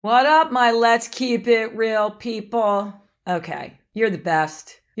What up, my Let's Keep It Real people? Okay, you're the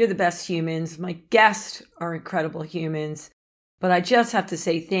best. You're the best humans. My guests are incredible humans. But I just have to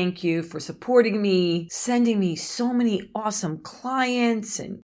say thank you for supporting me, sending me so many awesome clients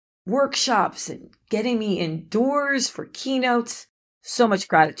and workshops and getting me indoors for keynotes. So much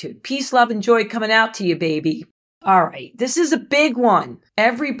gratitude. Peace, love, and joy coming out to you, baby. All right, this is a big one.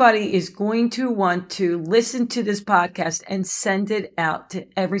 Everybody is going to want to listen to this podcast and send it out to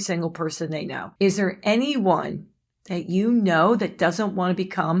every single person they know. Is there anyone that you know that doesn't want to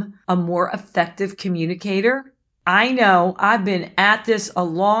become a more effective communicator? I know I've been at this a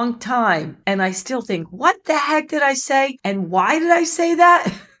long time and I still think, what the heck did I say? And why did I say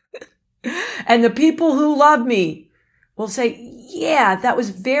that? And the people who love me will say, yeah, that was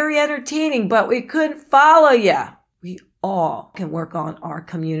very entertaining, but we couldn't follow you. We all can work on our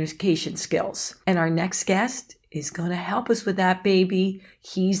communication skills. And our next guest is going to help us with that, baby.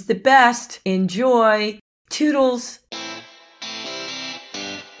 He's the best. Enjoy. Toodles.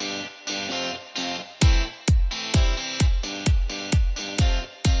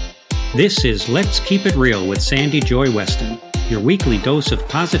 This is Let's Keep It Real with Sandy Joy Weston, your weekly dose of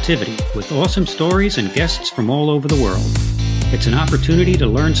positivity with awesome stories and guests from all over the world. It's an opportunity to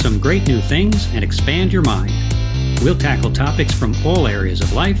learn some great new things and expand your mind. We'll tackle topics from all areas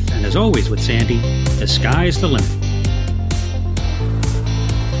of life, and as always with Sandy, the sky's the limit.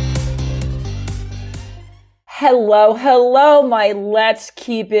 Hello, my Let's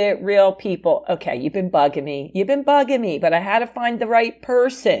Keep It Real people. Okay, you've been bugging me, but I had to find the right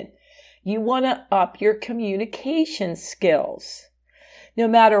person. You want to up your communication skills. No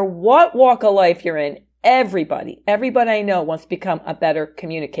matter what walk of life you're in, everybody I know wants to become a better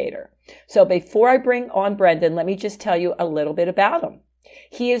communicator. So before I bring on Brendan, let me just tell you a little bit about him.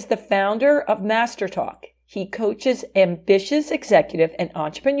 He is the founder of Master Talk. He coaches ambitious executive and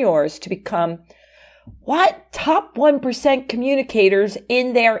entrepreneurs to become top 1% communicators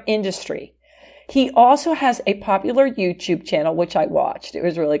in their industry. He also has a popular YouTube channel, which I watched. It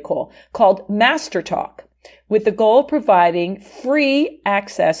was really cool, called Master Talk, with the goal of providing free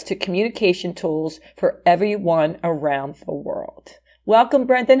access to communication tools for everyone around the world. Welcome,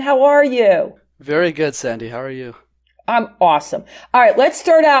 Brendan. How are you? Very good, Sandy. How are you? I'm awesome. All right, let's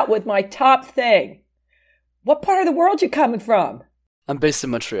start out with my top thing. What part of the world you coming from? I'm based in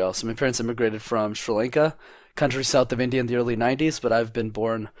Montreal, so my parents immigrated from Sri Lanka, country south of India in the early 90s, but I've been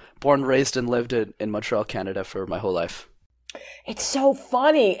born, raised, and lived in Montreal, Canada for my whole life. It's so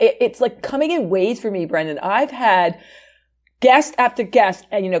funny. It's like coming in waves for me, Brendan. I've had guest after guest,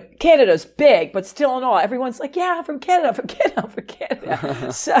 and Canada's big, but still in all, everyone's like, yeah, I'm from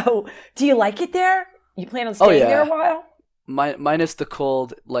Canada. So, do you like it there? You plan on staying there a while? Minus the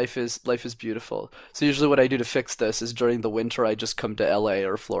cold, life is beautiful. So usually what I do to fix this is during the winter, I just come to LA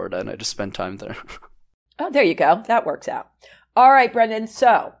or Florida and I just spend time there. Oh, there you go. That works out. All right, Brendan.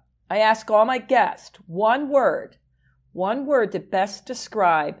 So I ask all my guests one word to best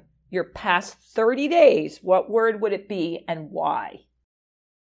describe your past 30 days. What word would it be and why?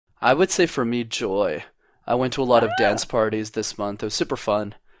 I would say for me, joy. I went to a lot of dance parties this month. It was super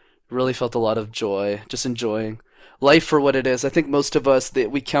fun. Really felt a lot of joy, just enjoying life for what it is. I think most of us,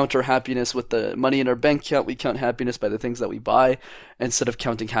 we count our happiness with the money in our bank account. We count happiness by the things that we buy instead of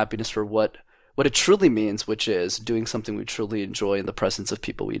counting happiness for what it truly means, which is doing something we truly enjoy in the presence of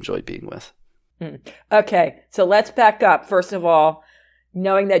people we enjoy being with. Okay, so let's back up. First of all,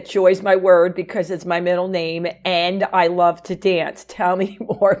 knowing that joy's my word because it's my middle name and I love to dance. Tell me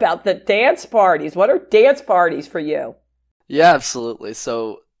more about the dance parties. What are dance parties for you? Yeah, absolutely.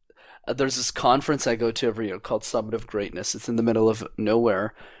 So there's this conference I go to every year called Summit of Greatness. It's in the middle of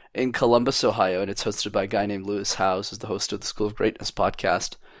nowhere in Columbus, Ohio, and it's hosted by a guy named Lewis Howes, who's the host of the School of Greatness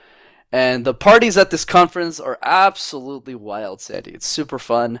podcast. And the parties at this conference are absolutely wild, Sandy. It's super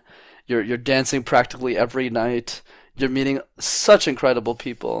fun. You're dancing practically every night. You're meeting such incredible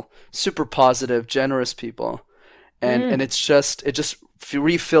people, super positive, generous people. And it just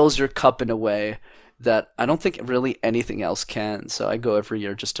refills your cup in a way that I don't think really anything else can. So I go every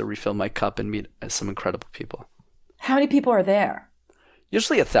year just to refill my cup and meet some incredible people. How many people are there?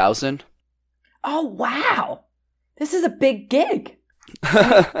 Usually 1,000. Oh, wow. This is a big gig.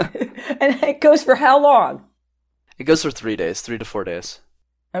 And it goes for how long? It goes for 3 days, 3 to 4 days.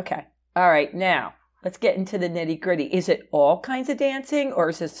 Okay. All right. Now, let's get into the nitty gritty. Is it all kinds of dancing or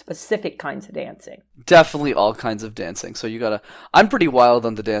is it specific kinds of dancing? Definitely all kinds of dancing. So I'm pretty wild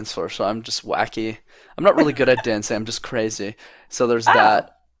on the dance floor, so I'm just wacky. I'm not really good at dancing. I'm just crazy. So there's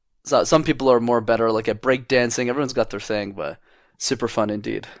that. So some people are more better like at break dancing. Everyone's got their thing, but super fun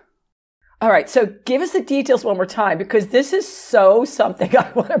indeed. All right. So give us the details one more time, because this is so something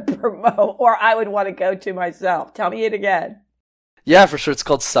I want to promote, or I would want to go to myself. Tell me it again. Yeah, for sure. It's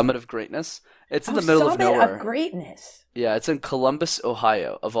called Summit of Greatness. It's in the middle of nowhere. Summit of Greatness. Yeah, it's in Columbus,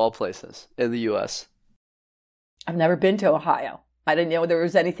 Ohio, of all places, in the U.S. I've never been to Ohio. I didn't know there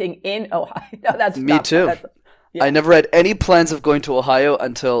was anything in Ohio. No, that's Me too. Yeah. I never had any plans of going to Ohio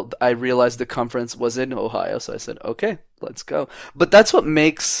until I realized the conference was in Ohio. So I said, okay, let's go. But that's what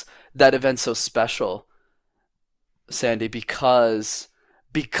makes that event so special, Sandy, because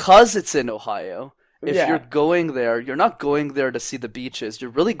it's in Ohio. If you're going there, you're not going there to see the beaches.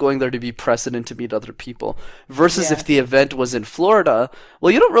 You're really going there to be present and to meet other people. Versus if the event was in Florida,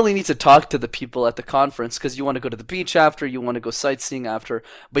 well, you don't really need to talk to the people at the conference because you want to go to the beach after, you want to go sightseeing after,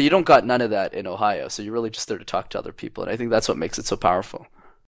 but you don't got none of that in Ohio. So you're really just there to talk to other people. And I think that's what makes it so powerful.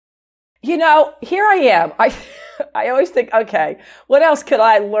 You know, here I am. I always think, okay, what else could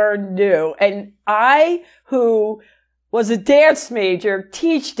I learn new? And I, who was a dance major,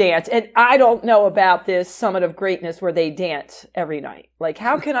 teach dance, and I don't know about this Summit of Greatness where they dance every night. Like,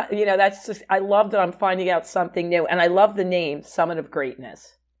 how can I, that's just, I love that I'm finding out something new, and I love the name, Summit of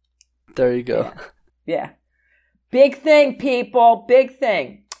Greatness. There you go. Yeah. Big thing, people, big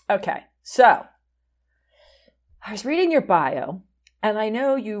thing. Okay, so I was reading your bio, and I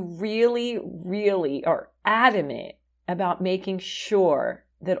know you really, really are adamant about making sure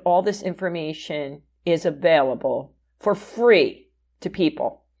that all this information is available for free to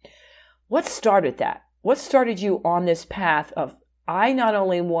people. What started that? What started you on this path of, I not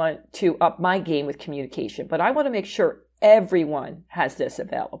only want to up my game with communication, but I want to make sure everyone has this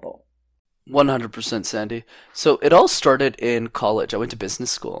available? 100%, Sandy. So it all started in college. I went to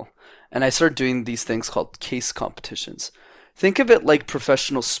business school, and I started doing these things called case competitions. Think of it like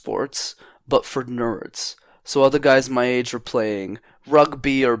professional sports, but for nerds. So other guys my age were playing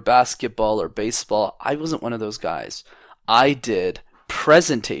rugby or basketball or baseball. I wasn't one of those guys. I did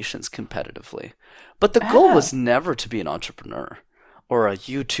presentations competitively. But the goal was never to be an entrepreneur or a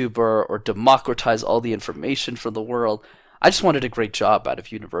YouTuber or democratize all the information for the world. I just wanted a great job out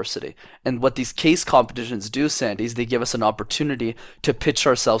of university. And what these case competitions do, Sandy, is they give us an opportunity to pitch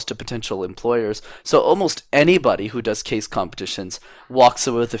ourselves to potential employers. So almost anybody who does case competitions walks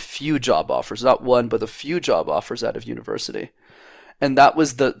away with a few job offers, not one, but a few job offers out of university. And that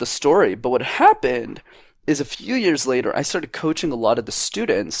was the story. But what happened is a few years later, I started coaching a lot of the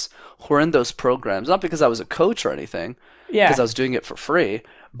students who were in those programs, not because I was a coach or anything, because I was doing it for free,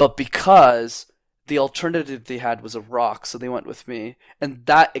 but because the alternative they had was a rock, so they went with me. And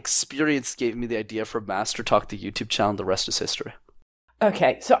that experience gave me the idea for Master Talk, the YouTube channel. The rest is history.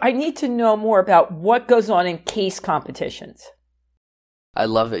 Okay, so I need to know more about what goes on in case competitions. I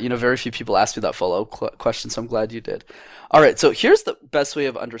love it. Very few people ask me that follow-up question, so I'm glad you did. All right, so here's the best way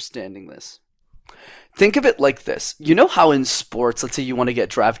of understanding this. Think of it like this. You know how in sports, let's say you want to get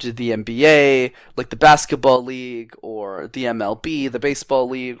drafted to the NBA, like the basketball league, or the MLB, the baseball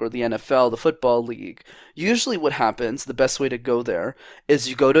league, or the NFL, the football league. Usually what happens, the best way to go there, is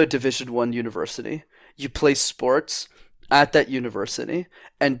you go to a Division I university, you play sports at that university,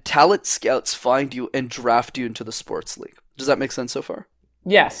 and talent scouts find you and draft you into the sports league. Does that make sense so far?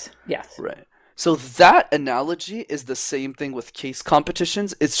 Yes. Right. So that analogy is the same thing with case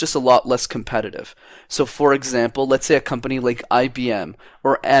competitions. It's just a lot less competitive. So for example, let's say a company like IBM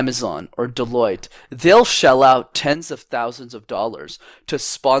or Amazon or Deloitte, they'll shell out tens of thousands of dollars to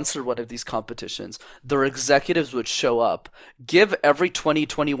sponsor one of these competitions. Their executives would show up, give every 20,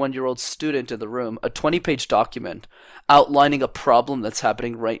 21-year-old student in the room a 20-page document outlining a problem that's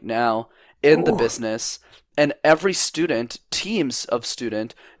happening right now in the business. And every student, teams of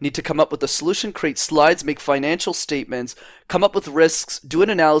student, need to come up with a solution, create slides, make financial statements, come up with risks, do an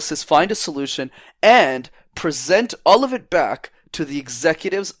analysis, find a solution, and present all of it back to the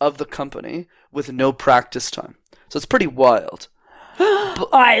executives of the company with no practice time. So it's pretty wild.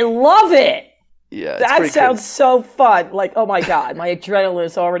 I love it. Yeah, that sounds so fun. Like, oh my God, my adrenaline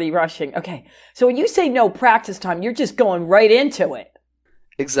is already rushing. Okay, so when you say no practice time, you're just going right into it.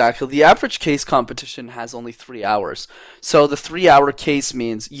 Exactly. The average case competition has only 3 hours. So the 3-hour case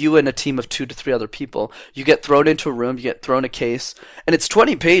means you and a team of 2 to 3 other people, you get thrown into a room, you get thrown a case, and it's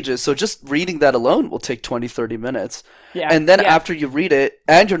 20 pages. So just reading that alone will take 20, 30 minutes. And then after you read it,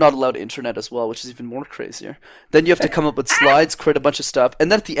 and you're not allowed internet as well, which is even more crazier, then you have to come up with slides, create a bunch of stuff.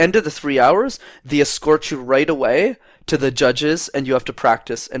 And then at the end of the 3 hours, they escort you right away to the judges, and you have to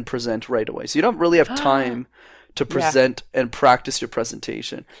practice and present right away. So you don't really have time to present and practice your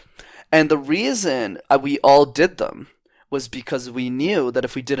presentation. And the reason we all did them was because we knew that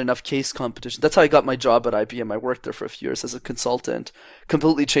if we did enough case competition, that's how I got my job at IBM. I worked there for a few years as a consultant,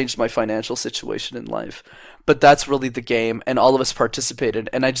 completely changed my financial situation in life. But that's really the game, and all of us participated,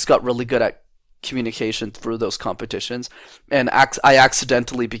 and I just got really good at communication through those competitions. And I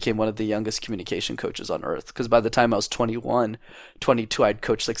accidentally became one of the youngest communication coaches on earth, because by the time I was 21, 22, I'd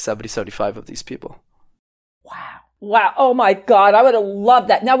coached like 70, 75 of these people. Wow. Oh my God. I would have loved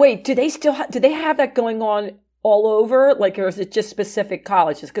that. Now wait, do they have that going on all over? Like, or is it just specific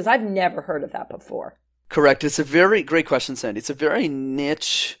colleges? Because I've never heard of that before. Correct. It's a very great question, Sandy. It's a very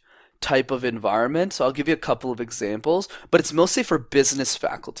niche type of environment. So I'll give you a couple of examples, but it's mostly for business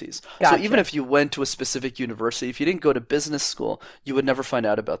faculties. Gotcha. So even if you went to a specific university, if you didn't go to business school, you would never find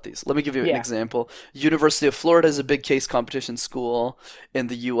out about these. Let me give you an example. University of Florida is a big case competition school in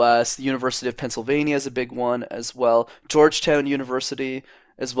the US. The University of Pennsylvania is a big one as well. Georgetown University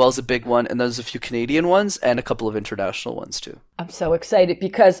as well as a big one. And there's a few Canadian ones and a couple of international ones too. I'm so excited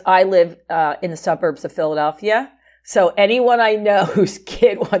because I live in the suburbs of Philadelphia. So anyone I know whose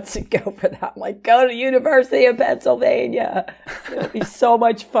kid wants to go for that, I'm like, go to University of Pennsylvania. It'll be so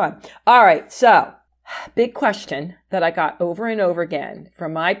much fun. All right. So big question that I got over and over again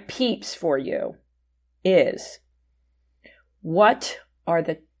from my peeps for you is, what are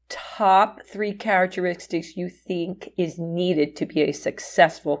the top 3 characteristics you think is needed to be a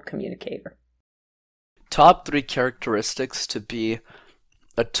successful communicator? Top 3 characteristics to be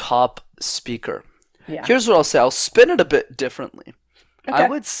a top speaker. Yeah. Here's what I'll say. I'll spin it a bit differently. Okay. I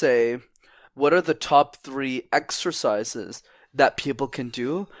would say, what are the top 3 exercises that people can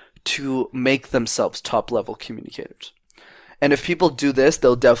do to make themselves top-level communicators? And if people do this,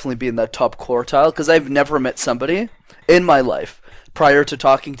 they'll definitely be in that top quartile, because I've never met somebody in my life prior to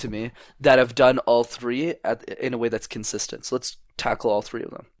talking to me that have done all 3 in a way that's consistent. So let's tackle all 3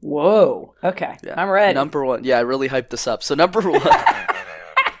 of them. Whoa. Okay. Yeah. I'm ready. Number 1. Yeah, I really hyped this up. So number 1.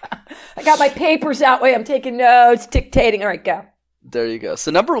 I got my papers out. Wait, I'm taking notes, dictating. All right, go. There you go. So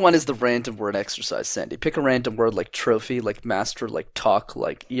number 1 is the random word exercise, Sandy. Pick a random word like trophy, like master, like talk,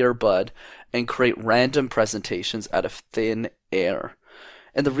 like earbud, and create random presentations out of thin air.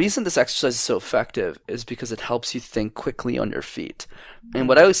 And the reason this exercise is so effective is because it helps you think quickly on your feet. And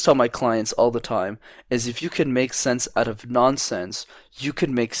what I always tell my clients all the time is, if you can make sense out of nonsense, you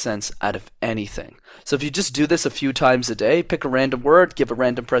can make sense out of anything. So if you just do this a few times a day, pick a random word, give a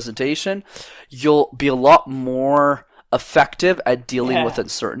random presentation, you'll be a lot more effective at dealing with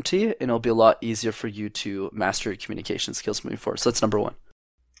uncertainty, and it'll be a lot easier for you to master your communication skills moving forward. So that's number 1.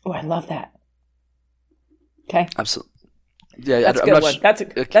 Oh, I love that. Okay. Absolutely. Yeah, that's a good one. That's a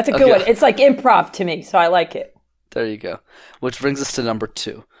good one. It's like improv to me, so I like it. There you go. Which brings us to number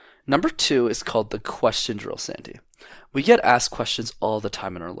 2. Number 2 is called the question drill, Sandy. We get asked questions all the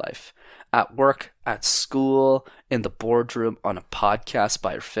time in our life. At work, at school, in the boardroom, on a podcast,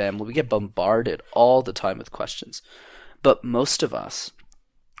 by our family. We get bombarded all the time with questions. But most of us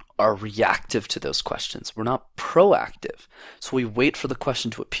are reactive to those questions. We're not proactive. So we wait for the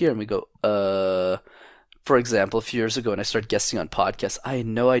question to appear and we go, For example, a few years ago when I started guesting on podcasts, I had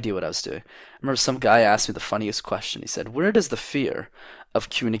no idea what I was doing. I remember some guy asked me the funniest question. He said, where does the fear of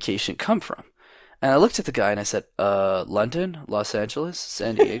communication come from? And I looked at the guy and I said, London, Los Angeles,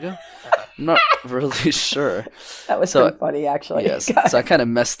 San Diego? I'm not really sure. That was so funny, actually. Yes, so I kind of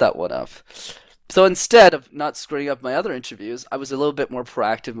messed that one up. So instead of not screwing up my other interviews, I was a little bit more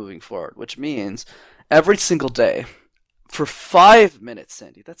proactive moving forward, which means every single day for 5 minutes,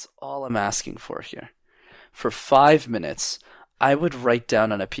 Sandy, that's all I'm asking for here. For 5 minutes, I would write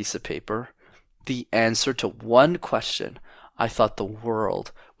down on a piece of paper the answer to one question I thought the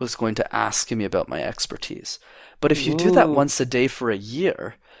world was going to ask me about my expertise. But if you do that once a day for a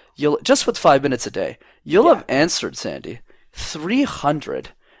year, you'll just with 5 minutes a day, you'll have answered, Sandy,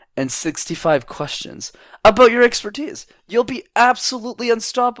 365 questions about your expertise. You'll be absolutely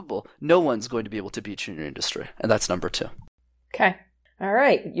unstoppable. No one's going to be able to beat you in your industry. And that's number 2. Okay. All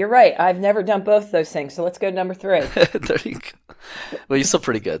right. You're right. I've never done both those things. So let's go to number 3. There you go. Well, you're still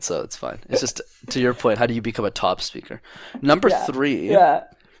pretty good, so it's fine. It's just, to your point, how do you become a top speaker? Number 3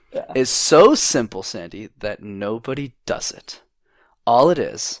 is so simple, Sandy, that nobody does it. All it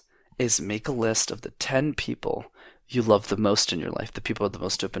is make a list of the 10 people you love the most in your life, the people who are the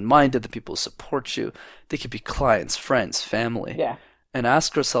most open-minded, the people who support you. They could be clients, friends, family. Yeah. And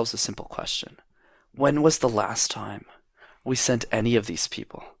ask ourselves a simple question. When was the last time we sent any of these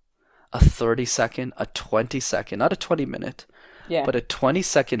people a 30-second, a 20-second, not a 20-minute, but a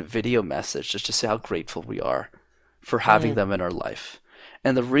 20-second video message just to say how grateful we are for having them in our life?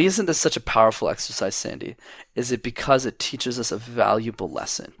 And the reason this is such a powerful exercise, Sandy, is because it teaches us a valuable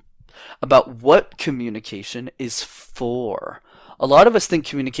lesson. about what communication is for. A lot of us think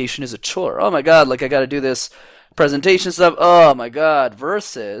communication is a chore. Oh my God, like I got to do this presentation stuff. Oh my God,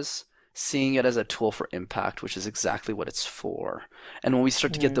 versus seeing it as a tool for impact, which is exactly what it's for. And when we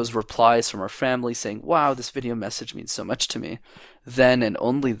start to get those replies from our family saying, wow, this video message means so much to me, then and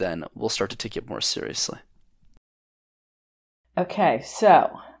only then we'll start to take it more seriously. Okay,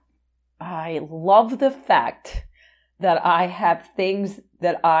 so I love the fact that I have things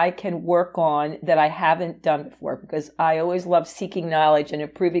that I can work on that I haven't done before, because I always love seeking knowledge and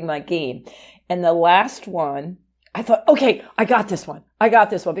improving my game. And the last one, I thought, okay, I got this one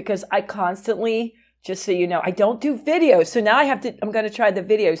because I constantly, just so you know, I don't do videos. So now I'm going to try the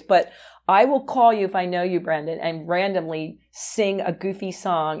videos, but I will call you if I know you, Brendan, and randomly sing a goofy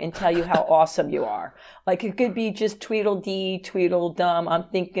song and tell you how awesome you are. Like it could be just Tweedledee, Tweedledum, I'm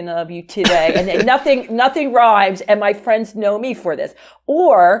thinking of you today. And then nothing rhymes. And my friends know me for this.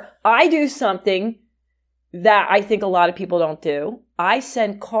 Or I do something that I think a lot of people don't do. I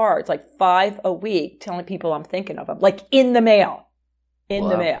send cards, like 5 a week, telling people I'm thinking of them, like in the mail.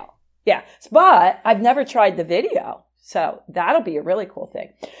 The mail. Yeah. But I've never tried the video. So that'll be a really cool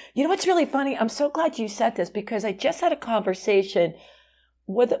thing. You know what's really funny? I'm so glad you said this, because I just had a conversation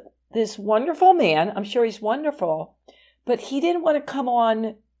with this wonderful man. I'm sure he's wonderful, but he didn't want to come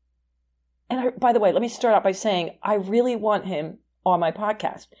on. And by the way, let me start out by saying I really want him on my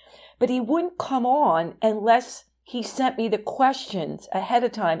podcast, but he wouldn't come on unless he sent me the questions ahead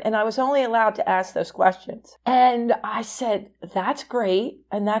of time. And I was only allowed to ask those questions. And I said, that's great.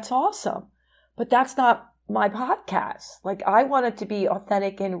 And that's awesome. But that's not my podcast. Like, I want it to be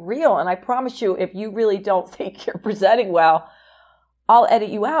authentic and real. And I promise you, if you really don't think you're presenting well, I'll edit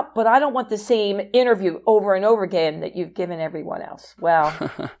you out. But I don't want the same interview over and over again that you've given everyone else. Well,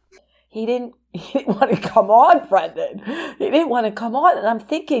 he didn't want to come on, Brendan. He didn't want to come on. And I'm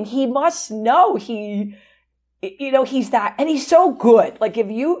thinking he must know he's that, and he's so good. Like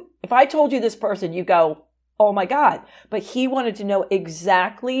if I told you this person, you go, oh my God, but he wanted to know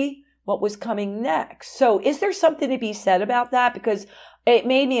exactly what was coming next. So is there something to be said about that? Because it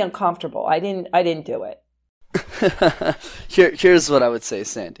made me uncomfortable. I didn't do it. Here's what I would say,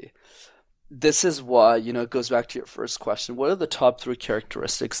 Sandy. This is why, it goes back to your first question. What are the top 3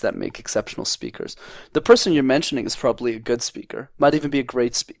 characteristics that make exceptional speakers? The person you're mentioning is probably a good speaker, might even be a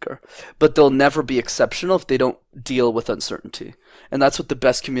great speaker, but they'll never be exceptional if they don't deal with uncertainty. And that's what the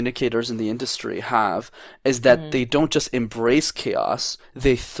best communicators in the industry have, is that they don't just embrace chaos,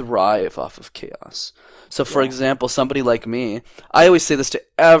 they thrive off of chaos. So for example, somebody like me, I always say this to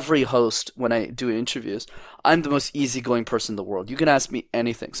every host when I do interviews, I'm the most easygoing person in the world. You can ask me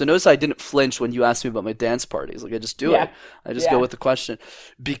anything. So notice I didn't flinch when you asked me about my dance parties. Like I just do it. I just go with the question,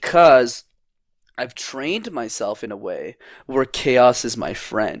 because I've trained myself in a way where chaos is my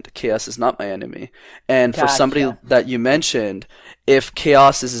friend. Chaos is not my enemy. And for somebody that you mentioned, if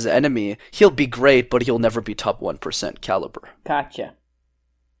chaos is his enemy, he'll be great, but he'll never be top 1% caliber. Gotcha.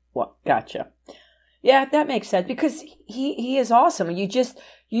 Yeah, that makes sense, because he is awesome.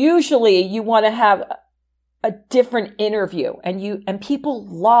 Usually you want to have a different interview, and people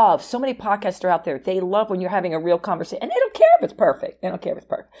love, so many podcasts are out there. They love when you're having a real conversation, and they don't care if it's perfect.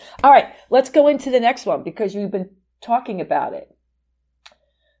 All right, let's go into the next one, because you've been talking about it.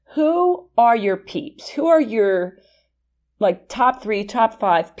 Who are your peeps? Who are your top 3, top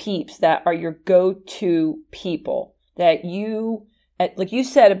 5 peeps that are your go-to people that you, like you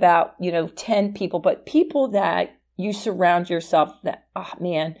said about, 10 people, but people that you surround yourself that, oh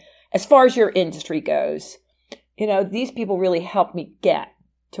man, as far as your industry goes, these people really helped me get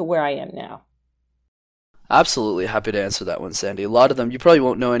to where I am now. Absolutely happy to answer that one, Sandy. A lot of them, you probably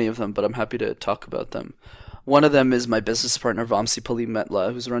won't know any of them, but I'm happy to talk about them. One of them is my business partner, Vamsipali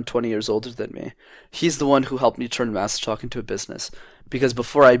Metla, who's around 20 years older than me. He's the one who helped me turn Master Talk into a business. Because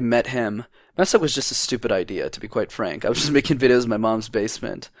before I met him, Master Talk was just a stupid idea, to be quite frank. I was just making videos in my mom's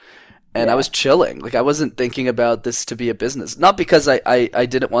basement. And I was chilling. Like, I wasn't thinking about this to be a business. Not because I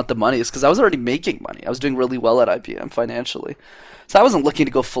didn't want the money. It's because I was already making money. I was doing really well at IBM financially. So I wasn't looking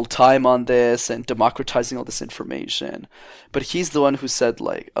to go full-time on this and democratizing all this information. But he's the one who said,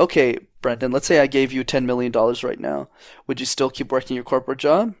 okay, Brendan, let's say I gave you $10 million right now. Would you still keep working your corporate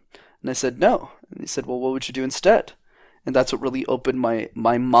job? And I said, no. And he said, well, what would you do instead? And that's what really opened my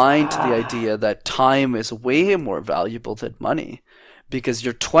mind to the idea that time is way more valuable than money. Because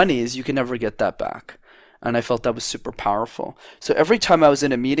your 20s, you can never get that back. And I felt that was super powerful. So every time I was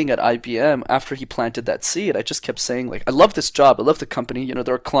in a meeting at IBM, after he planted that seed, I just kept saying, I love this job. I love the company.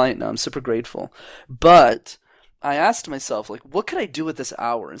 They're a client now. I'm super grateful. But I asked myself, like, what could I do with this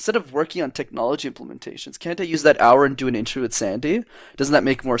hour? Instead of working on technology implementations, can't I use that hour and do an interview with Sandy? Doesn't that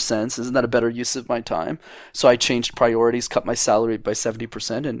make more sense? Isn't that a better use of my time? So I changed priorities, cut my salary by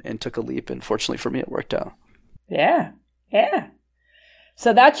 70% and took a leap. And fortunately for me, it worked out. Yeah. Yeah.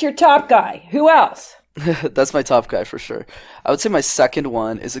 So that's your top guy. Who else? That's my top guy for sure. I would say my second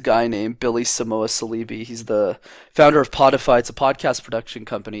one is a guy named Billy Samoa Salibi. He's the founder of Podify. It's a podcast production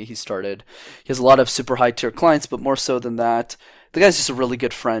company he started. He has a lot of super high tier clients, but more so than that, the guy's just a really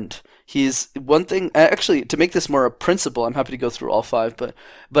good friend. He's one thing, actually, to make this more a principle, I'm happy to go through all five, but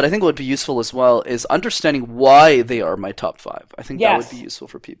I think what would be useful as well is understanding why they are my top five. I think that would be useful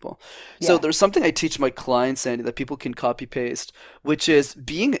for people. Yeah. So there's something I teach my clients, Sandy, that people can copy paste, which is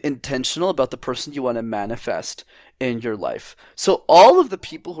being intentional about the person you want to manifest in your life. So all of the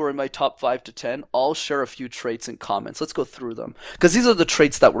people who are in my top 5 to 10 all share a few traits in common. So let's go through them, because these are the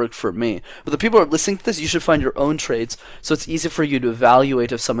traits that work for me. But the people who are listening to this, you should find your own traits, so it's easy for you to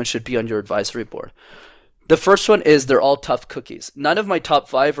evaluate if someone should be on your advisory board. The first one is they're all tough cookies. None of my top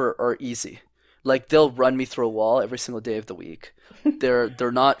 5 are easy. Like, they'll run me through a wall every single day of the week.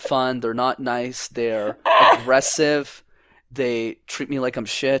 They're not fun. They're not nice. They're aggressive. They treat me like I'm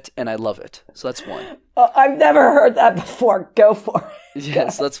shit, and I love it. So that's one. Oh, I've never heard that before. Go for it.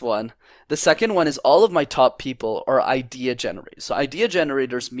 Yes, that's one. The second one is all of my top people are idea generators. So idea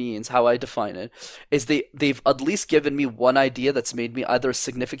generators means, how I define it, is they've at least given me one idea that's made me either a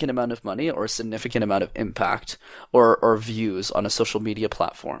significant amount of money or a significant amount of impact or views on a social media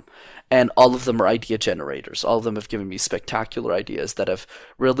platform. And all of them are idea generators. All of them have given me spectacular ideas that have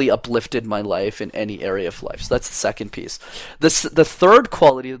really uplifted my life in any area of life. So that's the second piece. The third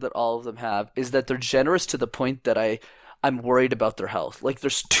quality that all of them have is that they're generous to the point that I'm worried about their health. Like,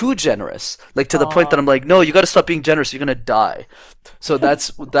 there's too generous, like to the point that I'm like, no, you got to stop being generous. You're gonna die. So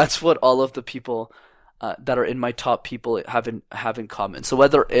that's what all of the people that are in my top people have in common. So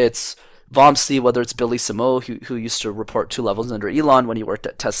whether it's Vamsi, whether it's Billy Samoa, who used to report 2 levels under Elon when he worked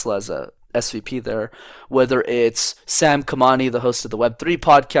at Tesla as a SVP there, whether it's Sam Kamani, the host of the Web3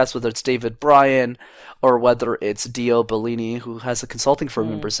 podcast, whether it's David Bryan, or whether it's Dio Bellini, who has a consulting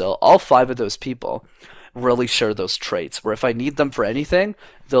firm in Brazil, all 5 of those people really share those traits, where if I need them for anything,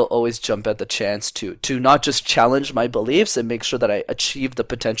 they'll always jump at the chance to not just challenge my beliefs and make sure that I achieve the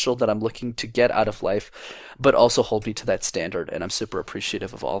potential that I'm looking to get out of life, but also hold me to that standard. And I'm super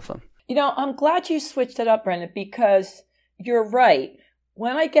appreciative of all of them. You know, I'm glad you switched it up, Brendan, because you're right.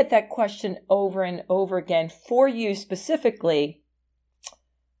 When I get that question over and over again for you specifically,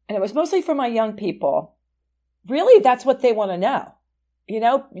 and it was mostly for my young people, really that's what they want to know. You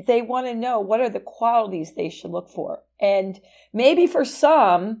know, they want to know what are the qualities they should look for. And maybe for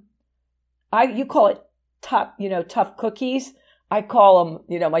some, you call it tough cookies. I call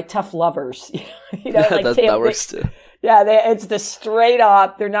them, my tough lovers. Like that works too. Yeah, it's the straight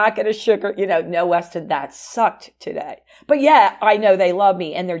up. They're not going to sugar, no, Weston, that sucked today. But yeah, I know they love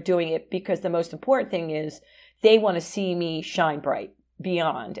me and they're doing it because the most important thing is they want to see me shine bright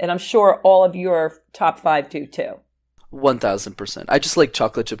beyond. And I'm sure all of your top 5 do too. 1000%. I just like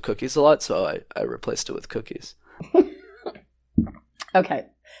chocolate chip cookies a lot, so I replaced it with cookies. Okay.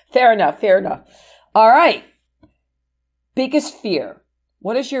 Fair enough. All right. Biggest fear.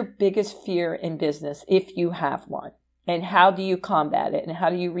 What is your biggest fear in business, if you have one? And how do you combat it? And how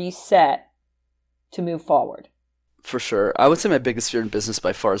do you reset to move forward? For sure. I would say my biggest fear in business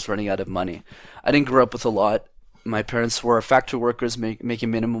by far is running out of money. I didn't grow up with a lot. My parents were factory workers making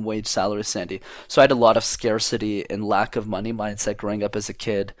minimum wage salaries, Sandy. So I had a lot of scarcity and lack of money mindset growing up as a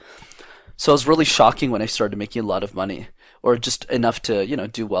kid. So it was really shocking when I started making a lot of money, or just enough to,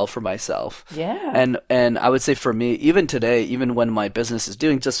 do well for myself. Yeah. And I would say for me, even today, even when my business is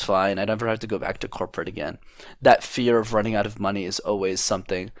doing just fine, I never have to go back to corporate again. That fear of running out of money is always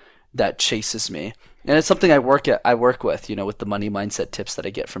something that chases me. And it's something I work with, with the money mindset tips that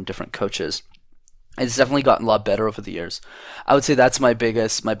I get from different coaches. It's definitely gotten a lot better over the years. I would say that's my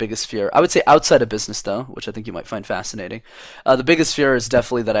biggest fear. I would say outside of business though, which I think you might find fascinating. The biggest fear is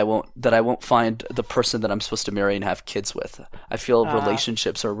definitely that I won't find the person that I'm supposed to marry and have kids with. I feel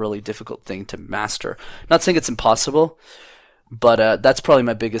relationships are a really difficult thing to master. Not saying it's impossible, but that's probably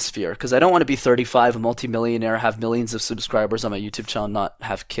my biggest fear, because I don't want to be 35, a multimillionaire, have millions of subscribers on my YouTube channel, not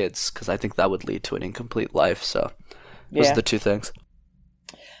have kids, because I think that would lead to an incomplete life. So those are the 2 things.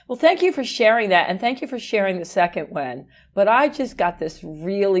 Well, thank you for sharing that, and thank you for sharing the second one. But I just got this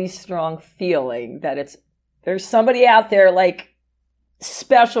really strong feeling that there's somebody out there like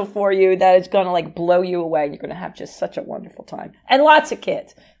special for you that is going to like blow you away. You're going to have just such a wonderful time, and lots of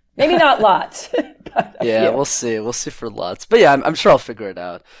kids. Maybe not lots, Yeah, few. we'll see. We'll see for lots. But yeah, I'm sure I'll figure it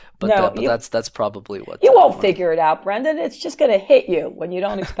out. But No, that's probably what you won't figure it out, Brendan. It's just going to hit you when you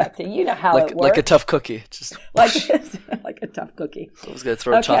don't expect it. You know how it works. like a tough cookie. Just like like a tough cookie. Someone's gonna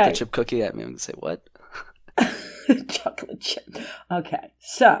throw a chocolate chip cookie at me. I'm gonna say what? Chocolate chip. Okay,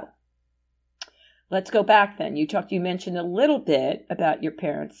 so let's go back then. You mentioned a little bit about your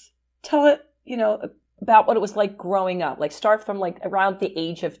parents. Tell it, about what it was like growing up. Like start from like around the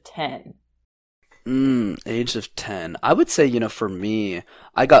age of 10. Age of 10. I would say, for me,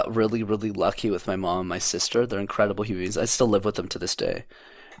 I got really, really lucky with my mom and my sister. They're incredible humans. I still live with them to this day.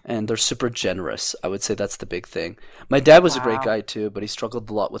 And they're super generous. I would say that's the big thing. My dad was a great guy too, but he struggled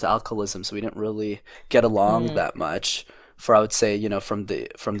a lot with alcoholism, so we didn't really get along that much for, I would say, from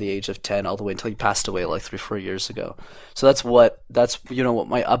the age of 10 all the way until he passed away like 3-4 years ago. So that's what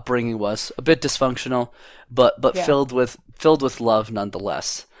my upbringing was. A bit dysfunctional, but filled with love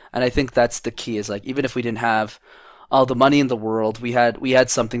nonetheless. And I think that's the key, is like, even if we didn't have all the money in the world, we had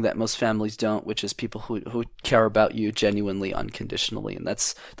something that most families don't, which is people who care about you genuinely, unconditionally. And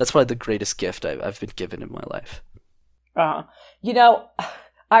that's probably the greatest gift I've been given in my life. I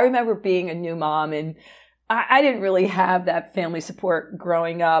remember being a new mom, and I didn't really have that family support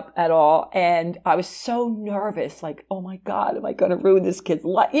growing up at all. And I was so nervous, like, oh my God, am I going to ruin this kid's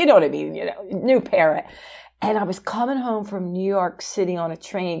life? You know what I mean? New parent. And I was coming home from New York City on a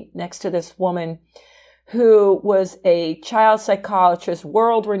train next to this woman who was a child psychologist,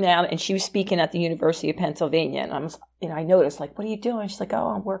 world renowned, and she was speaking at the University of Pennsylvania. And I noticed, like, what are you doing? She's like, oh,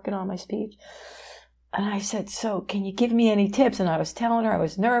 I'm working on my speech. And I said, so can you give me any tips? And I was telling her I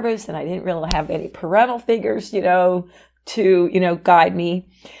was nervous and I didn't really have any parental figures, to, guide me.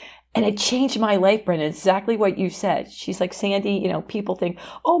 And it changed my life, Brendan. Exactly what you said. She's like, Sandy, people think,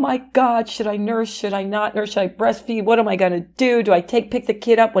 oh my God, should I nurse? Should I not nurse? Should I breastfeed? What am I going to do? Do I pick the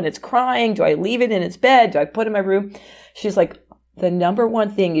kid up when it's crying? Do I leave it in its bed? Do I put it in my room? She's like, the number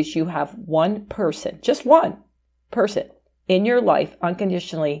one thing is you have one person, just one person in your life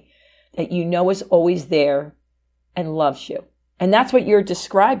unconditionally that is always there and loves you. And that's what you're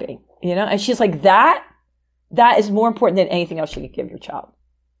describing, And she's like, that is more important than anything else you could give your child.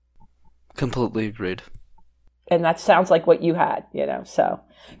 Completely agreed. And that sounds like what you had, so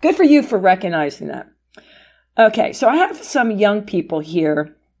good for you for recognizing that. Okay, so I have some young people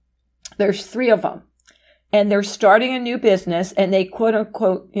here. There's 3 of them, and they're starting a new business, and they quote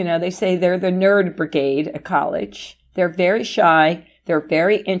unquote, they say they're the nerd brigade at college. They're very shy. They're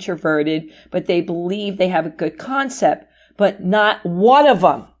very introverted, but they believe they have a good concept. But not one of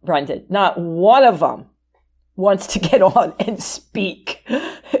them, Brendan, not one of them wants to get on and speak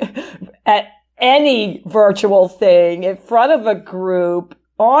at any virtual thing in front of a group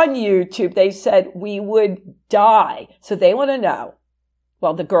on YouTube. They said we would die. So they want to know.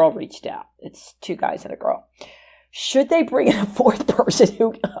 Well, the girl reached out. It's 2 guys and a girl. Should they bring in a 4th person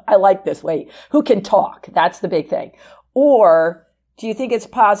who can talk? That's the big thing. Or do you think it's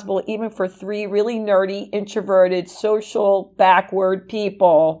possible even for 3 really nerdy, introverted, social, backward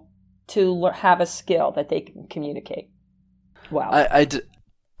people to have a skill that they can communicate? Wow.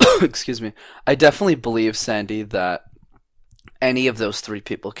 Excuse me. I definitely believe, Sandy, that any of those 3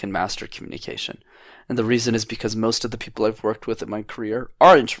 people can master communication. And the reason is because most of the people I've worked with in my career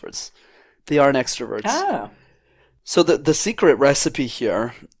are introverts. They aren't extroverts. Oh. So the secret recipe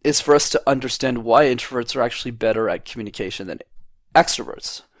here is for us to understand why introverts are actually better at communication than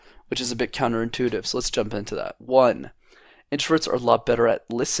extroverts, which is a bit counterintuitive. So let's jump into that. 1, introverts are a lot better at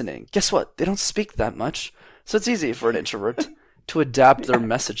listening. Guess what? They don't speak that much. So it's easy for an introvert to adapt their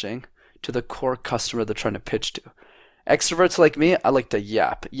messaging to the core customer they're trying to pitch to. Extroverts like me, I like to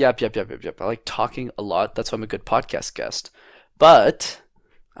yap. I like talking a lot. That's why I'm a good podcast guest. But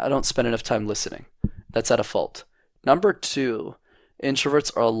I don't spend enough time listening. That's at a fault. Number 2,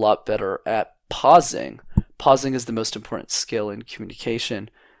 introverts are a lot better at pausing. Pausing is the most important skill in communication,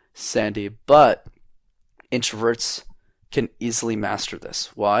 Sandy, but introverts can easily master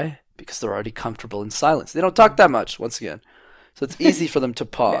this. Why? Because they're already comfortable in silence. They don't talk that much, once again. So it's easy for them to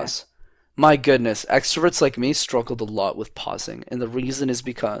pause. Yeah. My goodness, extroverts like me struggled a lot with pausing. And the reason is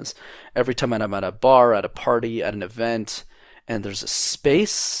because every time I'm at a bar, at a party, at an event, and there's a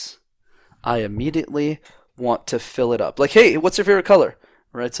space, I immediately want to fill it up. Like, hey, what's your favorite color?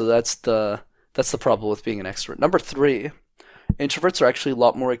 Right? So that's the problem with being an extrovert. Number 3, introverts are actually a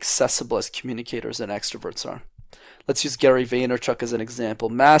lot more accessible as communicators than extroverts are. Let's use Gary Vaynerchuk as an example.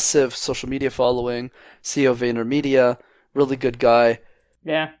 Massive social media following, CEO of VaynerMedia, really good guy.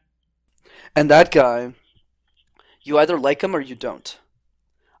 Yeah. And that guy, you either like him or you don't.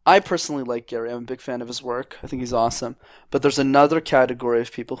 I personally like Gary. I'm a big fan of his work. I think he's awesome. But there's another category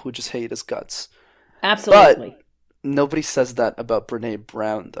of people who just hate his guts. Absolutely. But nobody says that about Brene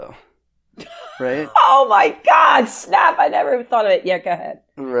Brown, though. Right? Oh my God, snap. I never even thought of it. Yeah, go ahead.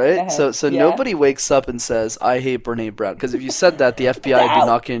 Right? Go ahead. So nobody wakes up and says, I hate Brene Brown. Because if you said that, the FBI would be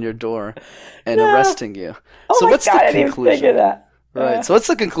knocking on your door and arresting you. Oh so my what's God, the I didn't conclusion? even think of that. Right. So what's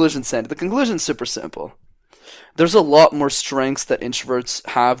the conclusion, Sandy? The conclusion's super simple. There's a lot more strengths that introverts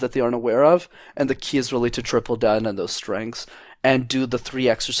have that they aren't aware of, and the key is really to triple down on those strengths and do the 3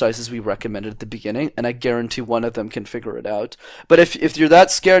 exercises we recommended at the beginning, and I guarantee one of them can figure it out. But if you're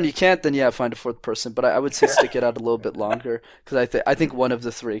that scared and you can't, then yeah, find a 4th person. But I would say stick it out a little bit longer, because I think one of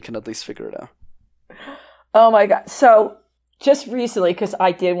the 3 can at least figure it out. Oh my God. So just recently, because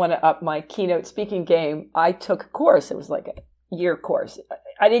I did want to up my keynote speaking game, I took a course. It was like a year course.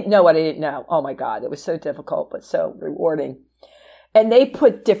 I didn't know what I didn't know. Oh my God. It was so difficult, but so rewarding. And they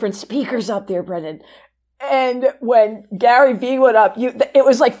put different speakers up there, Brendan. And when Gary Vee went up, it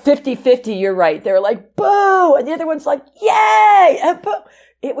was like 50-50, you're right. They were like, boo! And the other one's like, yay! And boo!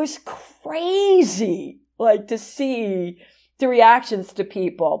 It was crazy, like, to see the reactions to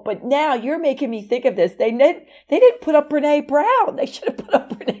people. But now you're making me think of this. They didn't put up Brene Brown. They should have put up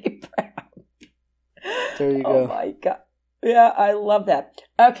Brene Brown. There you go. Oh my God. Yeah, I love that.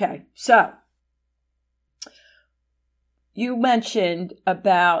 Okay, so you mentioned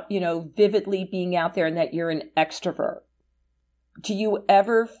about, vividly being out there and that you're an extrovert. Do you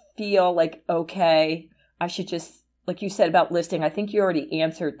ever feel like, okay, I should just, like you said about listing, I think you already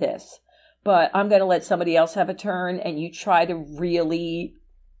answered this, but I'm going to let somebody else have a turn, and you try to really,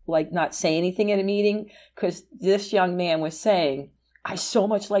 like, not say anything in a meeting? Because this young man was saying, I so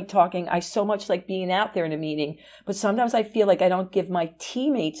much like talking. I so much like being out there in a meeting, but sometimes I feel like I don't give my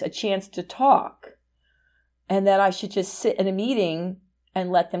teammates a chance to talk, and that I should just sit in a meeting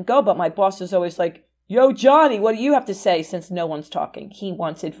and let them go. But my boss is always like, yo, Johnny, what do you have to say, since no one's talking? He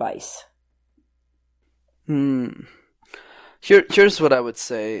wants advice. Here's what I would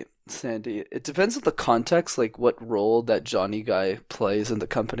say, Sandy. It depends on the context, like what role that Johnny guy plays in the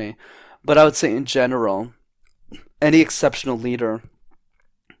company. But I would say in general, any exceptional leader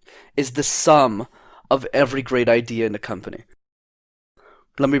is the sum of every great idea in a company.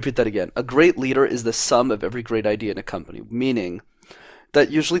 Let me repeat that again. A great leader is the sum of every great idea in a company, meaning that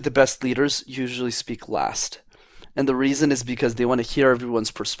usually the best leaders usually speak last. And the reason is because they want to hear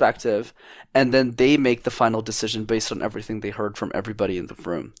everyone's perspective, and then they make the final decision based on everything they heard from everybody in the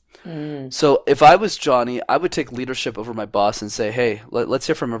room. So if I was Johnny, I would take leadership over my boss and say, hey, let's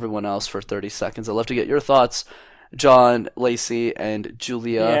hear from everyone else for 30 seconds. I'd love to get your thoughts, John, Lacey, and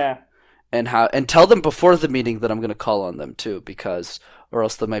Julia. Yeah. And tell them before the meeting that I'm going to call on them too, or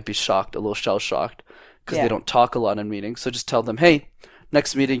else they might be shocked, a little shell-shocked, because they don't talk a lot in meetings. So just tell them, hey,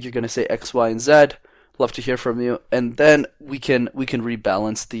 next meeting you're going to say X, Y, and Z. Love to hear from you, and then we can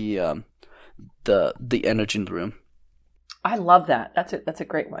rebalance the energy in the room. I love that. That's a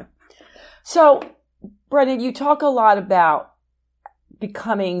great one. So, Brendan, you talk a lot about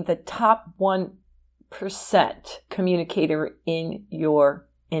becoming the top 1% communicator in your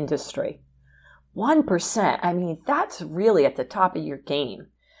industry. 1%. I mean, that's really at the top of your game.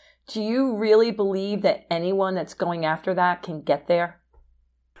 Do you really believe that anyone that's going after that can get there?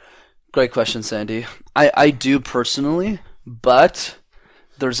 Great question, Sandy. I do personally, but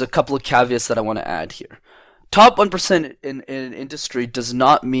there's a couple of caveats that I want to add here. Top 1% in industry does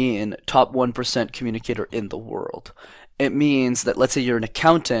not mean top 1% communicator in the world. It means that, let's say you're an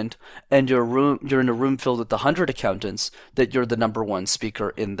accountant and you're in a room filled with 100 accountants, that you're the number 1 speaker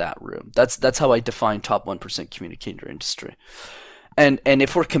in that room. That's how I define top 1% communicator industry. And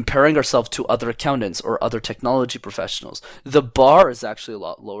if we're comparing ourselves to other accountants or other technology professionals, the bar is actually a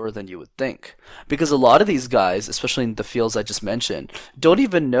lot lower than you would think. Because a lot of these guys, especially in the fields I just mentioned, don't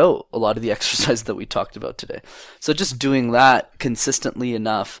even know a lot of the exercises that we talked about today. So just doing that consistently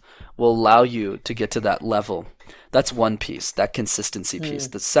enough will allow you to get to that level. That's one piece, that consistency piece.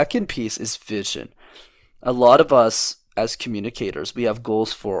 The second piece is vision. A lot of us as communicators, we have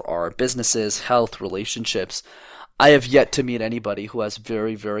goals for our businesses, health, relationships. I have yet to meet anybody who has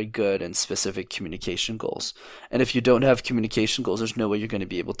very, very good and specific communication goals. And if you don't have communication goals, there's no way you're going to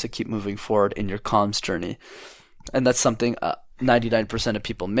be able to keep moving forward in your comms journey. And that's something 99% of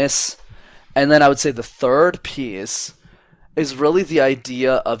people miss. And then I would say the third piece is really the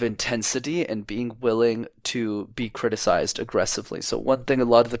idea of intensity and being willing to be criticized aggressively. So one thing a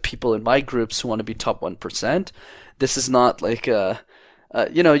lot of the people in my groups who want to be top 1%, this is not like you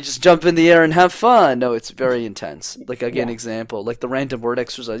just jump in the air and have fun. No, it's very intense. Like, again, example, like the random word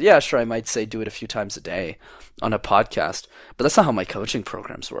exercise. Yeah, sure, I might say do it a few times a day on a podcast, but that's not how my coaching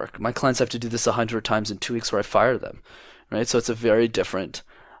programs work. My clients have to do this 100 times in 2 weeks or I fire them, right? So it's a very different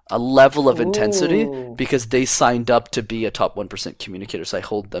a level of intensity Ooh. because they signed up to be a top 1% communicator. So I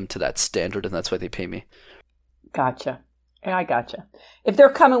hold them to that standard, and that's why they pay me. Gotcha. Yeah, I gotcha. If they're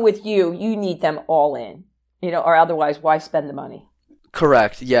coming with you, you need them all in, or otherwise, why spend the money?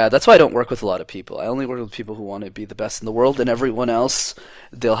 Correct. Yeah, that's why I don't work with a lot of people. I only work with people who want to be the best in the world, and everyone else,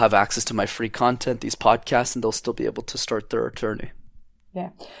 they'll have access to my free content, these podcasts, and they'll still be able to start their journey. Yeah.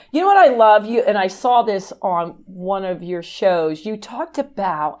 You know what I love you, and I saw this on one of your shows. You talked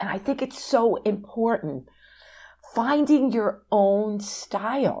about, and I think it's so important, finding your own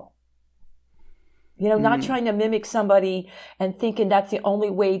style. Not trying to mimic somebody and thinking that's the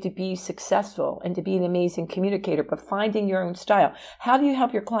only way to be successful and to be an amazing communicator, but finding your own style. How do you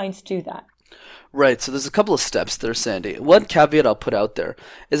help your clients do that? Right, so there's a couple of steps there, Sandy. One caveat I'll put out there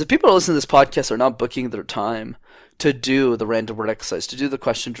is if people are listening to this podcast are not booking their time to do the random word exercise, to do the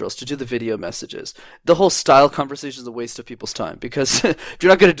question drills, to do the video messages, the whole style conversation is a waste of people's time because if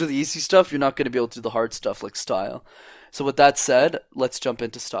you're not going to do the easy stuff, you're not going to be able to do the hard stuff like style. So with that said, let's jump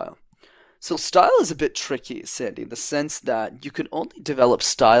into style. So style is a bit tricky, Sandy, in the sense that you can only develop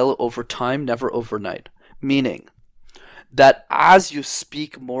style over time, never overnight. Meaning that as you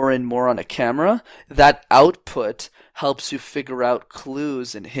speak more and more on a camera, that output helps you figure out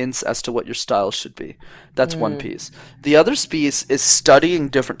clues and hints as to what your style should be. That's one piece. The other piece is studying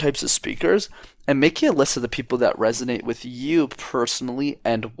different types of speakers and making a list of the people that resonate with you personally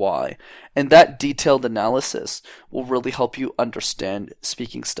and why. And that detailed analysis will really help you understand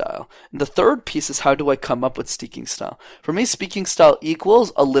speaking style. And the third piece is, how do I come up with speaking style? For me, speaking style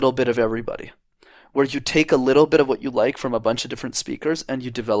equals a little bit of everybody, where you take a little bit of what you like from a bunch of different speakers and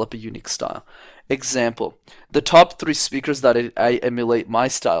you develop a unique style. Example, the top 3 speakers that I emulate my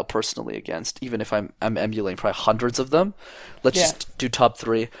style personally against, even if I'm emulating probably hundreds of them. Let's just do top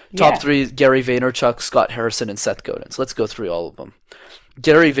 3. Top 3, Gary Vaynerchuk, Scott Harrison, and Seth Godin. So let's go through all of them.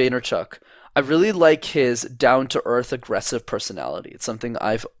 Gary Vaynerchuk. I really like his down-to-earth, aggressive personality. It's something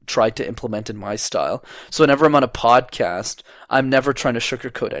I've tried to implement in my style. So whenever I'm on a podcast, I'm never trying to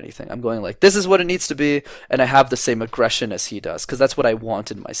sugarcoat anything. I'm going like, this is what it needs to be, and I have the same aggression as he does, because that's what I want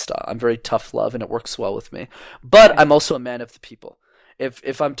in my style. I'm very tough love, and it works well with me. But I'm also a man of the people.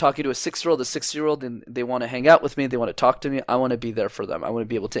 If I'm talking to a 6-year-old, and they want to hang out with me, they want to talk to me, I want to be there for them. I want to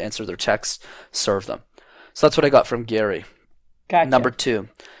be able to answer their texts, serve them. So that's what I got from Gary. Gotcha. Number 2,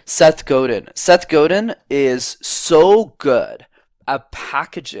 Seth Godin. Seth Godin is so good at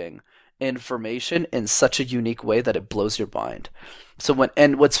packaging information in such a unique way that it blows your mind.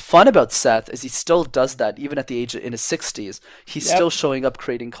 And what's fun about Seth is he still does that even at the age in his 60s. He's still showing up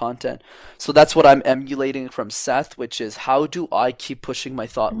creating content. So that's what I'm emulating from Seth, which is, how do I keep pushing my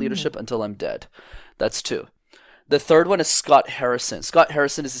thought leadership until I'm dead? That's 2. The third one is Scott Harrison. Scott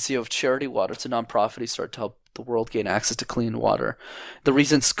Harrison is the CEO of Charity Water. It's a nonprofit he started to help the world gain access to clean water. The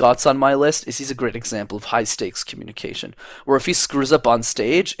reason Scott's on my list is he's a great example of high stakes communication, where if he screws up on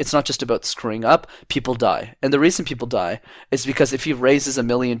stage, it's not just about screwing up, people die. And the reason people die is because if he raises $1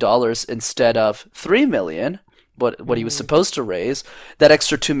 million instead of $3 million, what he was supposed to raise, that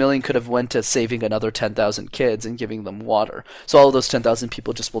extra $2 million could have went to saving another 10,000 kids and giving them water. So all of those 10,000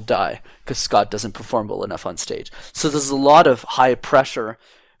 people just will die because Scott doesn't perform well enough on stage. So there's a lot of high pressure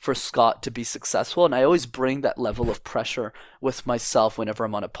for Scott to be successful, and I always bring that level of pressure with myself whenever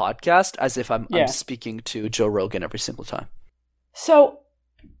I'm on a podcast, as if I'm speaking to Joe Rogan every single time. So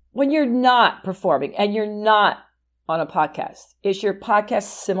when you're not performing and you're not on a podcast, is your podcast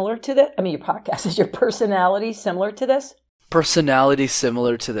similar to this? I mean, is your personality similar to this? Personality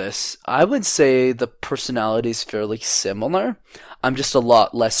similar to this. I would say the personality is fairly similar. I'm just a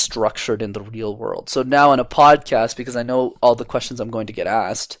lot less structured in the real world. So now on a podcast, because I know all the questions I'm going to get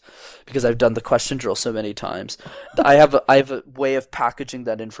asked, because I've done the question drill so many times, I have a way of packaging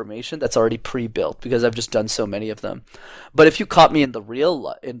that information that's already pre-built because I've just done so many of them. But if you caught me in the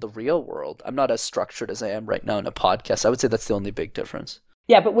real world, I'm not as structured as I am right now in a podcast. I would say that's the only big difference.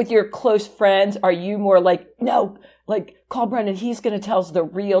 Yeah, but with your close friends, are you more like, no, like, call Brendan, he's going to tell us the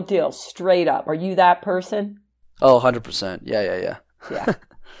real deal straight up? Are you that person? Oh, 100%. Yeah.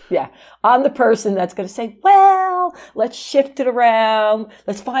 Yeah. I'm the person that's going to say, well, let's shift it around.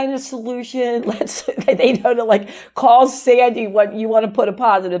 Let's find a solution. They know to like call Sandy when you want to put a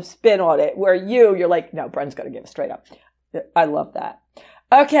positive spin on it, where you're like, no, Brendan's going to give it straight up. I love that.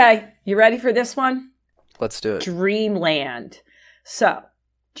 Okay. You ready for this one? Let's do it. Dreamland. So,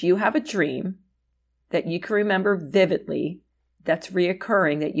 do you have a dream that you can remember vividly that's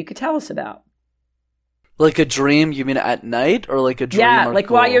reoccurring that you could tell us about? Like a dream, you mean at night, or like a dream? Yeah,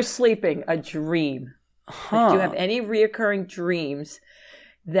 like while you're sleeping, a dream. Huh. Like, do you have any reoccurring dreams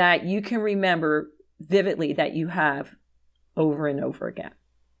that you can remember vividly that you have over and over again?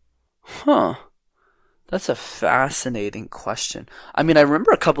 Huh. That's a fascinating question. I mean, I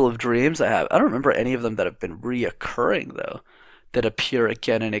remember a couple of dreams I have. I don't remember any of them that have been reoccurring, though, that appear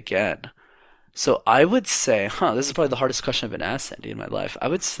again and again. So I would say, this is probably the hardest question I've been asked, Sandy, in my life. I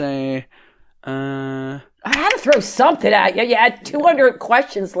would say, I had to throw something at you. You had 200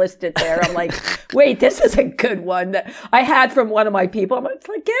 questions listed there. I'm like, wait, this is a good one that I had from one of my people. I'm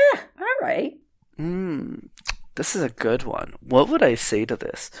like, yeah, all right. This is a good one. What would I say to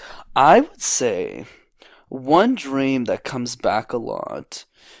this? I would say one dream that comes back a lot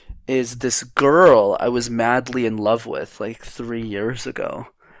is this girl I was madly in love with like 3 years ago.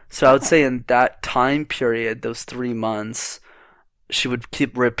 So I would say in that time period, those 3 months, she would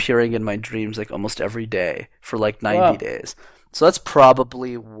keep reappearing in my dreams like almost every day for like 90 days. So that's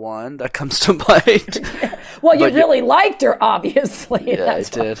probably one that comes to mind. Well, you really liked her, obviously. Yeah, I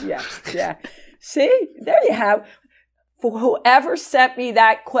did. Yeah. See, there you have. For whoever sent me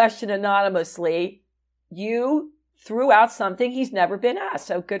that question anonymously, you threw out something he's never been asked.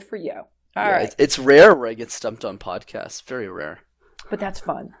 So good for you. All right. It's rare where I get stumped on podcasts. Very rare. But that's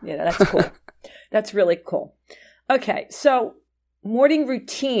fun. Yeah, that's cool. That's really cool. Okay, so morning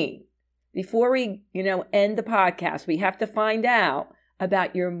routine. Before we, end the podcast, we have to find out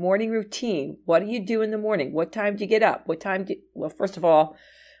about your morning routine. What do you do in the morning? What time do you get up? First of all,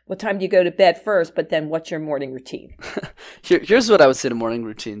 what time do you go to bed first? But then what's your morning routine? Here's what I would say to morning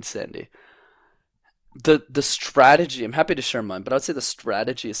routine, Sandy. The strategy, I'm happy to share mine, but I would say the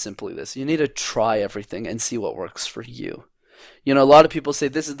strategy is simply this. You need to try everything and see what works for you. A lot of people say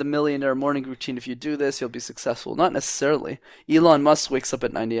this is the millionaire morning routine. If you do this, you'll be successful. Not necessarily. Elon Musk wakes up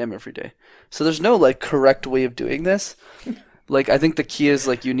at 9 a.m. every day. So there's no correct way of doing this. I think the key is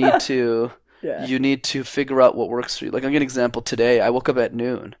you need to you need to figure out what works for you. I'll give an example today. I woke up at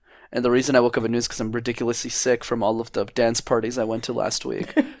noon. And the reason I woke up at noon is because I'm ridiculously sick from all of the dance parties I went to last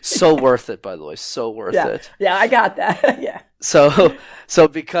week. So worth it, by the way. So worth it. Yeah, I got that. Yeah. So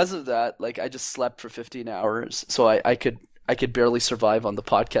because of that, I just slept for 15 hours. So I could barely survive on the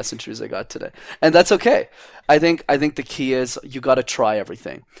podcast interviews I got today. And that's okay. I think the key is you got to try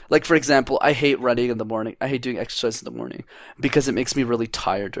everything. For example, I hate running in the morning. I hate doing exercise in the morning because it makes me really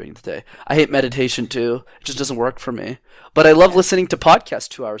tired during the day. I hate meditation too. It just doesn't work for me. But I love listening to podcasts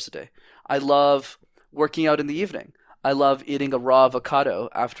 2 hours a day. I love working out in the evening. I love eating a raw avocado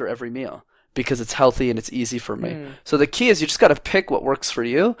after every meal because it's healthy and it's easy for me. So the key is you just got to pick what works for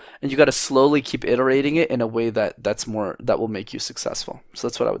you, and you got to slowly keep iterating it in a way that will make you successful. So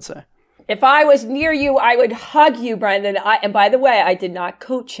that's what I would say. If I was near you, I would hug you, Brendan. And by the way, I did not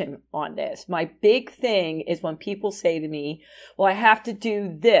coach him on this. My big thing is when people say to me, well, I have to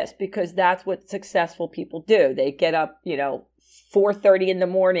do this because that's what successful people do. They get up, 4:30 in the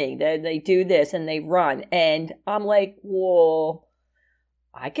morning, then they do this and they run. And I'm like, well,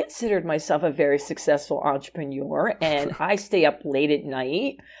 I considered myself a very successful entrepreneur, and I stay up late at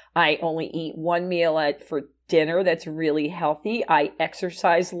night. I only eat one meal for dinner that's really healthy. I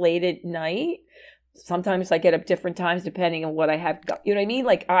exercise late at night. Sometimes I get up different times depending on what I have. You know what I mean?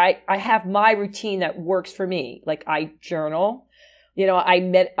 I have my routine that works for me. I journal.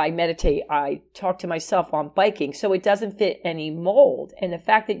 I meditate. I talk to myself on biking. So it doesn't fit any mold. And the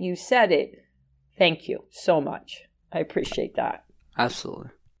fact that you said it, thank you so much. I appreciate that. Absolutely.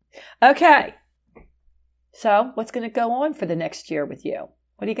 Okay. So what's going to go on for the next year with you?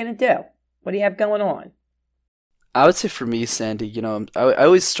 What are you going to do? What do you have going on? I would say for me, Sandy, I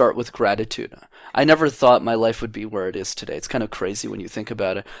always start with gratitude. I never thought my life would be where it is today. It's kind of crazy when you think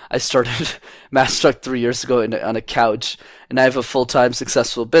about it. I started Masterstruck 3 years ago on a couch, and I have a full-time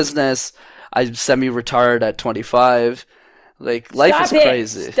successful business. I'm semi-retired at 25. Life is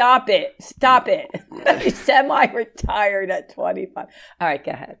crazy. Stop it. Semi-retired at 25. All right,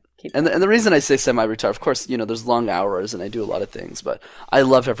 go ahead. And the reason I say semi-retired, of course, there's long hours and I do a lot of things, but I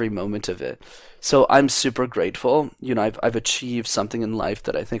love every moment of it. So I'm super grateful. I've achieved something in life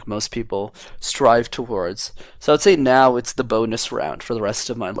that I think most people strive towards. So I'd say now it's the bonus round for the rest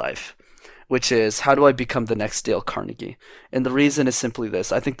of my life, which is how do I become the next Dale Carnegie? And the reason is simply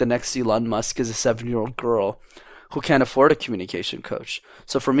this. I think the next Elon Musk is a 7-year-old girl who can't afford a communication coach.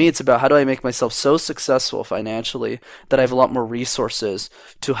 So for me, it's about how do I make myself so successful financially that I have a lot more resources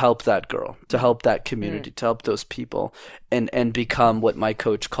to help that girl, to help that community, to help those people, and become what my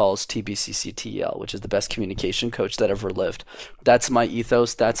coach calls TBCCTEL, which is the best communication coach that ever lived. That's my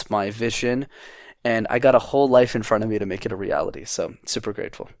ethos. That's my vision. And I got a whole life in front of me to make it a reality. So super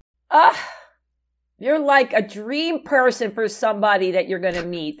grateful. You're like a dream person for somebody that you're going to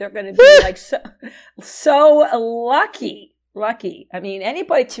meet. They're going to be so lucky. I mean,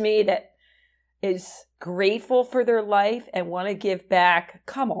 anybody to me that is grateful for their life and want to give back.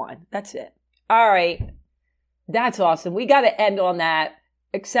 Come on. That's it. All right. That's awesome. We got to end on that,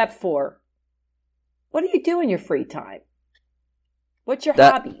 except for, what do you do in your free time? What's your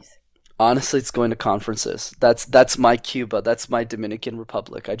hobbies? Honestly, it's going to conferences. That's my Cuba. That's my Dominican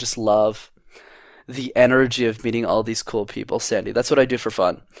Republic. I just love the energy of meeting all these cool people, Sandy. That's what I do for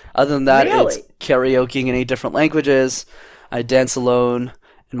fun. Other than that, Really? It's karaoke in 8 different languages. I dance alone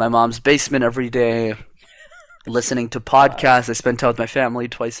in my mom's basement every day, listening to podcasts. I spend time with my family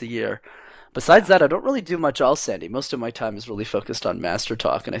twice a year. Besides that, I don't really do much else, Sandy. Most of my time is really focused on Master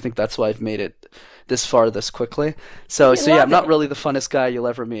Talk, and I think that's why I've made it this far this quickly. So yeah, I'm not really the funnest guy you'll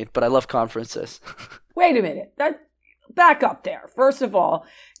ever meet, but I love conferences. Wait a minute. Back up there. First of all,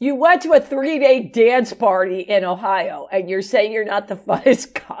 you went to a 3-day dance party in Ohio, and you're saying you're not the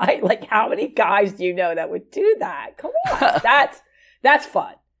funnest guy. Like, how many guys do you know that would do that? Come on. That's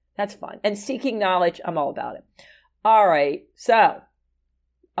fun. That's fun. And seeking knowledge, I'm all about it. All right. So,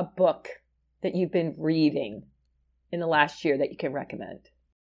 a book that you've been reading in the last year that you can recommend?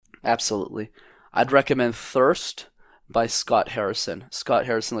 Absolutely. I'd recommend Thirst by Scott Harrison. Scott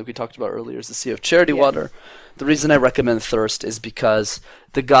Harrison, like we talked about earlier, is the CEO of Charity Water. The reason I recommend Thirst is because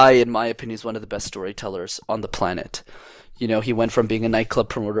the guy, in my opinion, is one of the best storytellers on the planet. You know, he went from being a nightclub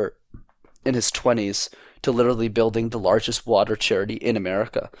promoter in his 20s to literally building the largest water charity in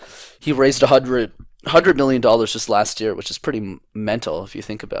America. He raised $100 million just last year, which is pretty mental if you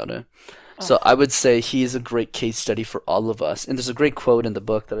think about it. So I would say he's a great case study for all of us. And there's a great quote in the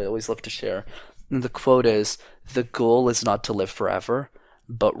book that I always love to share. And the quote is, "The goal is not to live forever,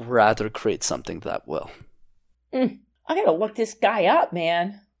 but rather create something that will." I got to look this guy up,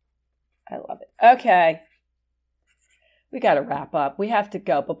 man. I love it. Okay. We got to wrap up. We have to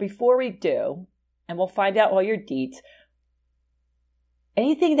go. But before we do, and we'll find out all your deets,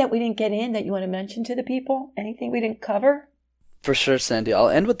 anything that we didn't get in that you want to mention to the people? Anything we didn't cover? For sure, Sandy. I'll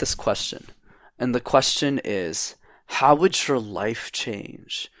end with this question. And the question is, how would your life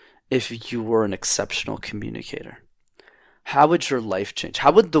change if you were an exceptional communicator? How would your life change?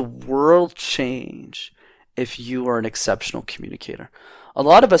 How would the world change if you were an exceptional communicator? A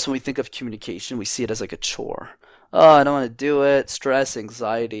lot of us, when we think of communication, we see it as like a chore. Oh, I don't want to do it. Stress,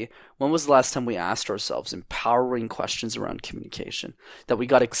 anxiety. When was the last time we asked ourselves empowering questions around communication, that we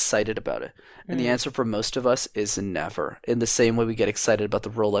got excited about it? And the answer for most of us is never. In the same way we get excited about the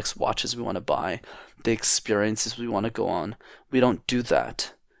Rolex watches we want to buy, the experiences we want to go on, we don't do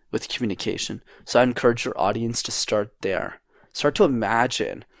that with communication. So I encourage your audience to start there. Start to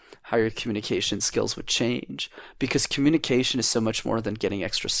imagine how your communication skills would change, because communication is so much more than getting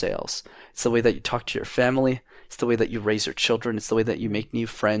extra sales. It's the way that you talk to your family. It's the way that you raise your children. It's the way that you make new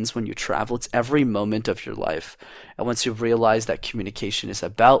friends when you travel. It's every moment of your life. And once you realize that communication is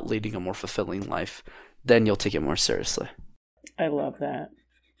about leading a more fulfilling life, then you'll take it more seriously. I love that.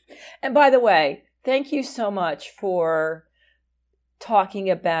 And by the way, thank you so much for talking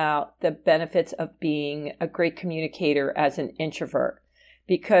about the benefits of being a great communicator as an introvert.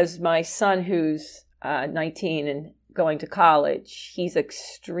 Because my son, who's 19 and going to college, he's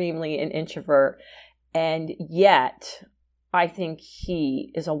extremely an introvert. And yet, I think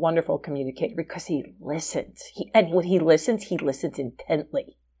he is a wonderful communicator because he listens. And when he listens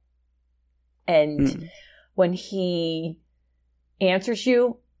intently. And when he answers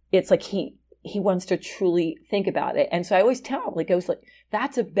you, it's like he wants to truly think about it. And so I always tell him,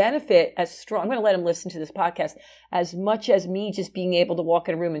 that's a benefit as strong. I'm going to let him listen to this podcast as much as me just being able to walk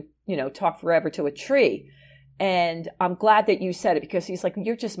in a room and, talk forever to a tree. And I'm glad that you said it, because he's like,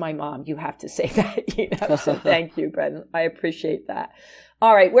 you're just my mom. You have to say that, So thank you, Brendan. I appreciate that.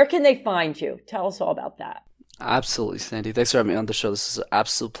 All right. Where can they find you? Tell us all about that. Absolutely, Sandy. Thanks for having me on the show. This is an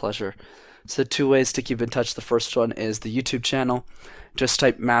absolute pleasure. So 2 ways to keep in touch. The first one is the YouTube channel. Just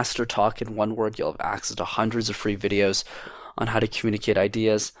type Master Talk in one word. You'll have access to hundreds of free videos on how to communicate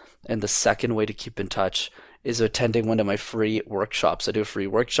ideas. And the second way to keep in touch is attending one of my free workshops. I do a free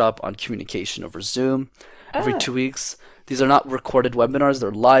workshop on communication over Zoom every 2 weeks. These are not recorded webinars.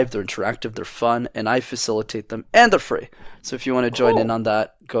 They're live, they're interactive, they're fun, and I facilitate them, and they're free. So if you want to join in on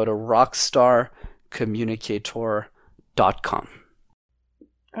that, go to rockstarcommunicator.com.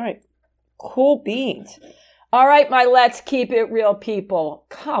 All right. Cool beans. All right, my Let's Keep It Real people.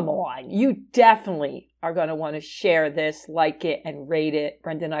 Come on. You definitely are going to want to share this, like it, and rate it.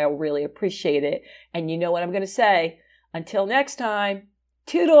 Brendan and I will really appreciate it. And you know what I'm going to say. Until next time,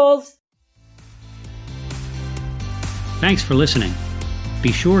 toodles. Thanks for listening.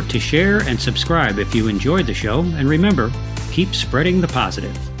 Be sure to share and subscribe if you enjoyed the show. And remember, keep spreading the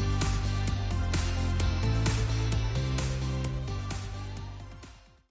positive.